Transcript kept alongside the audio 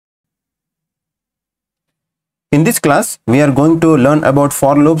In this class, we are going to learn about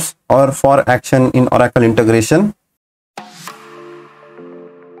for loops or for action in Oracle integration.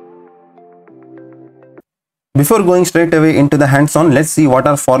 Before going straight away into the hands-on, let's see what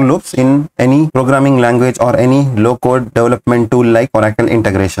are for loops in any programming language or any low-code development tool like Oracle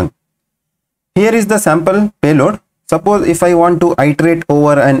integration. Here is the sample payload. Suppose if I want to iterate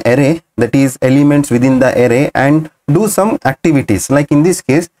over an array, that is elements within the array, and do some activities, like in this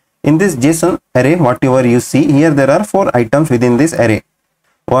case, in this JSON array, whatever you see here, there are 4 items within this array,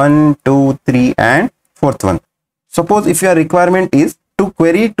 1, 2, 3 and 4th one. Suppose if your requirement is to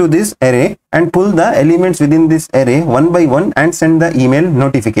query to this array and pull the elements within this array one by one and send the email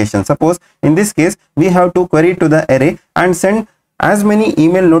notification. Suppose in this case we have to query to the array and send as many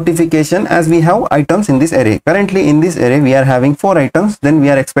email notification as we have items in this array. Currently in this array we are having 4 items, then we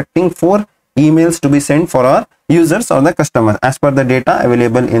are expecting 4 emails to be sent for our users or the customer as per the data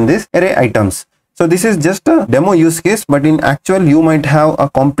available in this array items. So this is just a demo use case, but in actual you might have a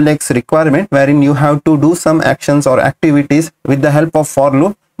complex requirement wherein you have to do some actions or activities with the help of for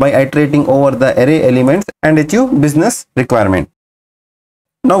loop by iterating over the array elements and achieve business requirement.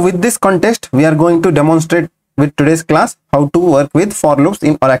 Now with this context, we are going to demonstrate with today's class how to work with for loops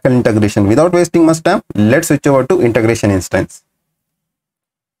in Oracle integration. Without wasting much time, let's switch over to integration instance.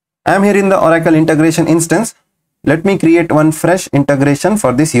 I am here in the Oracle integration instance. Let me create one fresh integration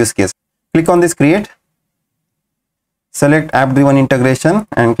for this use case. Click on this create, select app driven integration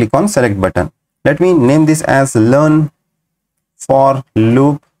and click on select button. Let me name this as learn for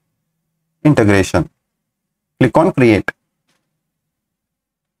loop integration. Click on create.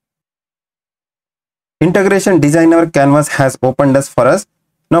 Integration designer canvas has opened us for us.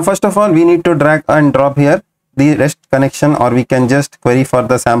 Now first of all, we need to drag and drop here the REST connection, or we can just query for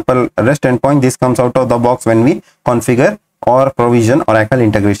the sample REST endpoint. This comes out of the box when we configure or provision Oracle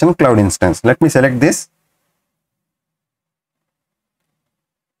integration cloud instance. Let me select this.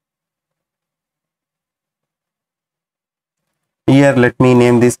 Here let me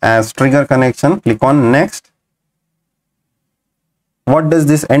name this as trigger connection. Click on next. What does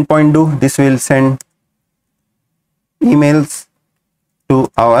this endpoint do? This will send emails to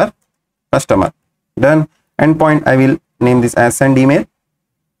our customer. Done. Endpoint, I will name this as send email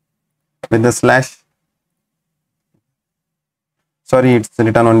with the slash. Sorry, it's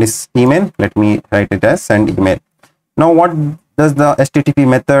written on this email. Let me write it as send email. Now what does the HTTP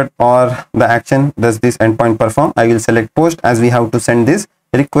method or the action does this endpoint perform? I will select post, as we have to send this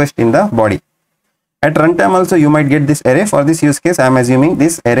request in the body. At runtime also you might get this array. For this use case, I am assuming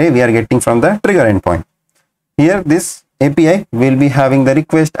this array we are getting from the trigger endpoint. Here this API will be having the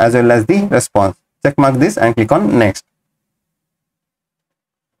request as well as the response. Check mark this and click on next.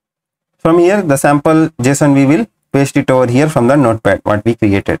 From here the sample JSON we will paste it over here from the notepad what we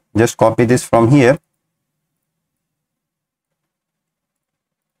created. Just copy this from here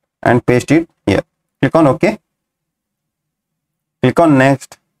and paste it here. Click on OK. Click on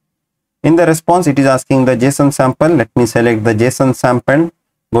next. In the response it is asking the JSON sample. Let me select the JSON sample,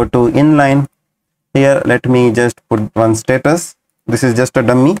 go to inline. Here let me just put one status. This is just a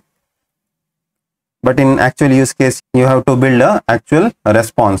dummy, but in actual use case you have to build a actual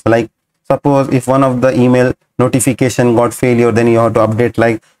response. Like suppose if one of the email notification got failure, then you have to update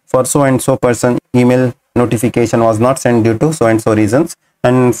like for so and so person email notification was not sent due to so and so reasons,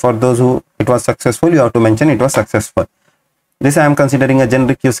 and for those who it was successful, you have to mention it was successful. This I am considering a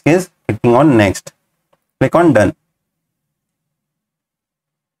generic use case. Clicking on next. Click on done.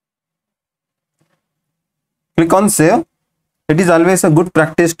 Click on save. It is always a good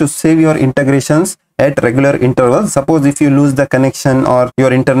practice to save your integrations at regular intervals. Suppose if you lose the connection or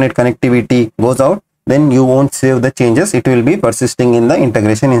your internet connectivity goes out, then you won't save the changes. It will be persisting in the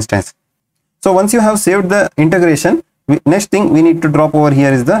integration instance. So once you have saved the integration, next thing we need to drop over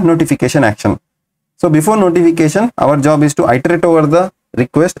here is the notification action. So before notification, our job is to iterate over the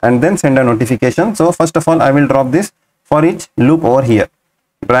request and then send a notification. So first of all, I will drop this for each loop over here.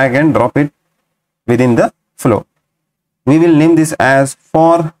 Drag and drop it within the flow. We will name this as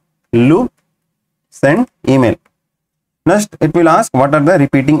for loop send email. Next it will ask what are the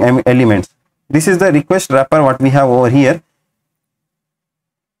repeating elements. This is the request wrapper what we have over here.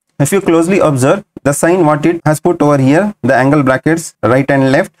 If you closely observe the sign what it has put over here, the angle brackets right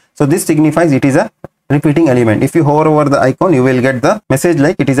and left, so this signifies it is a repeating element. If you hover over the icon, you will get the message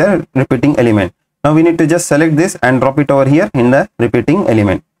like it is a repeating element. Now we need to just select this and drop it over here in the repeating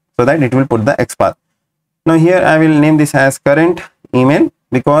element so that it will put the XPath. Now here I will name this as current email,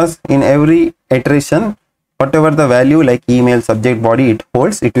 because in every iteration whatever the value like email subject body it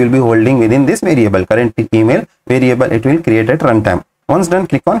holds, it will be holding within this variable current email variable. It will create at runtime. Once done,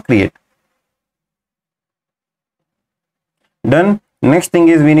 click on create. Done. Next thing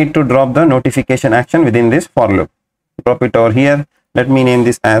is we need to drop the notification action within this for loop. Drop it over here. Let me name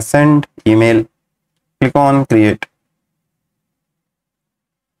this as send email. Click on create.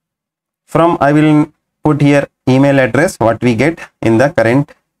 From I will put here email address what we get in the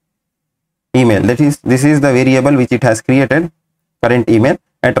current email. That is, this is the variable which it has created, current email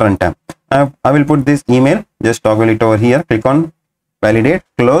at runtime. I will put this email, just toggle it over here, click on validate,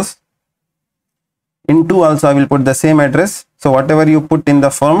 close. Into also I will put the same address. So whatever you put in the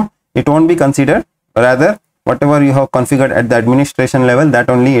form, it won't be considered, rather whatever you have configured at the administration level, that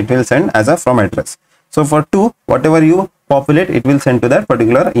only it will send as a from address. So for 2, whatever you populate, it will send to that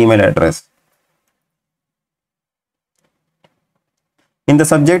particular email address. In the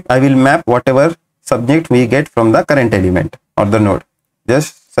subject, I will map whatever subject we get from the current element or the node.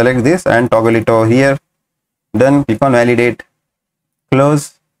 Just select this and toggle it over here. Done. Click on validate,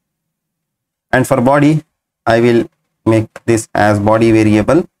 close. And for body, I will make this as body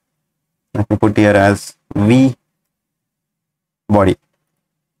variable. Let me put here as v body.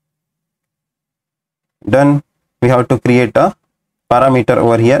 Done. We have to create a parameter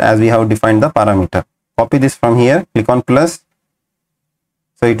over here as we have defined the parameter. Copy this from here, click on plus.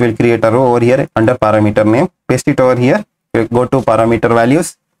 So it will create a row over here under parameter name. Paste it over here. Go to parameter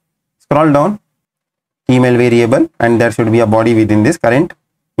values. Scroll down, email variable, and there should be a body within this current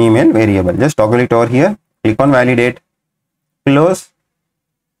email variable. Just toggle it over here. Click on validate, close.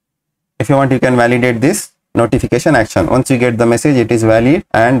 If you want, you can validate this notification action. Once you get the message, it is valid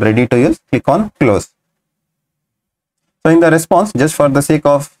and ready to use, click on close. So in the response, just for the sake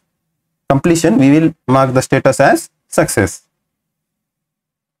of completion, we will mark the status as success.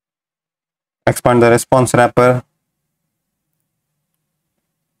 Expand the response wrapper.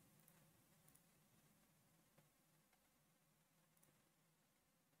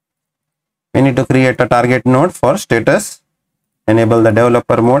 We need to create a target node for status. Enable the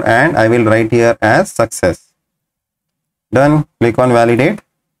developer mode, and I will write here as success. Done. Click on validate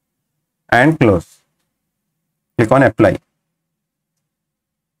and close. Click on apply.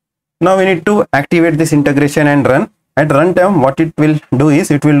 Now we need to activate this integration and run. At runtime, what it will do is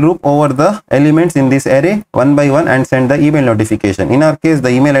it will loop over the elements in this array one by one and send the email notification. In our case, the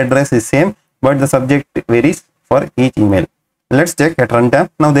email address is same, but the subject varies for each email. Let's check at runtime.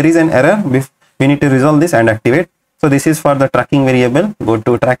 Now there is an error. We need to resolve this and activate. So this is for the tracking variable. Go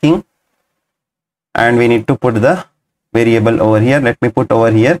to tracking and we need to put the variable over here. Let me put over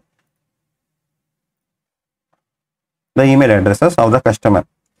here the email addresses of the customer.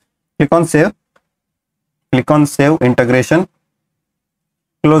 Click on save. Click on save integration.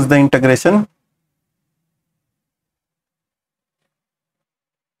 Close the integration.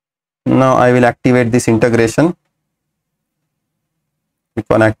 Now I will activate this integration. Click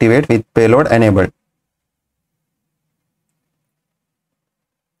on activate with payload enabled.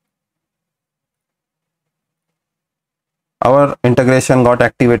 Our integration got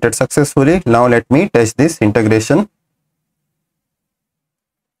activated successfully. Now let me test this integration.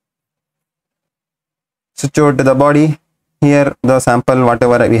 Switch over to the body. Here the sample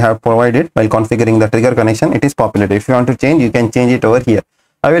whatever we have provided while configuring the trigger connection, it is populated. If you want to change, you can change it over here.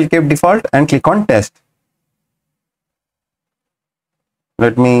 I will keep default and click on test.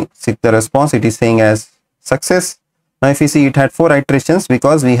 Let me see the response. It is saying as success. Now if you see, it had 4 iterations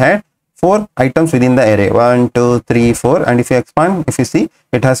because we had 4 items within the array, 1 2 3 4, and if you expand, if you see,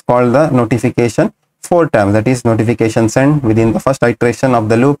 it has called the notification 4 times. That is notification send within the first iteration of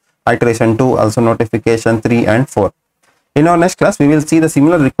the loop, iteration 2, also notification 3 and 4. In our next class, we will see the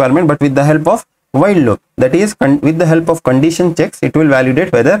similar requirement but with the help of while loop. That is, with the help of condition checks, it will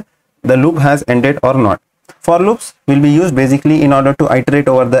validate whether the loop has ended or not. For loops will be used basically in order to iterate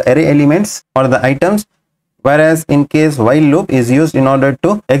over the array elements or the items, whereas in case while loop is used in order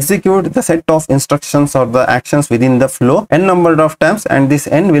to execute the set of instructions or the actions within the flow n number of times, and this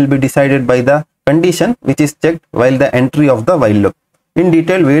n will be decided by the condition which is checked while the entry of the while loop. In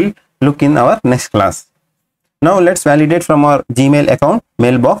detail, we will look in our next class. Now let's validate from our Gmail account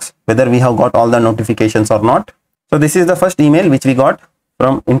mailbox whether we have got all the notifications or not. So this is the first email which we got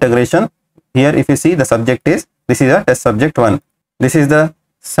from integration. Here if you see, the subject is, this is a test subject 1. This is the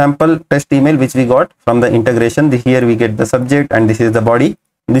sample test email which we got from the integration. Here we get the subject and this is the body.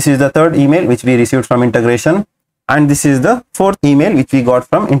 This is the third email which we received from integration, and this is the fourth email which we got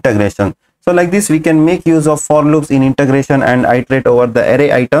from integration. So like this, we can make use of for loops in integration and iterate over the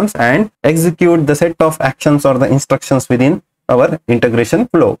array items and execute the set of actions or the instructions within our integration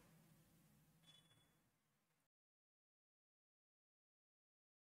flow.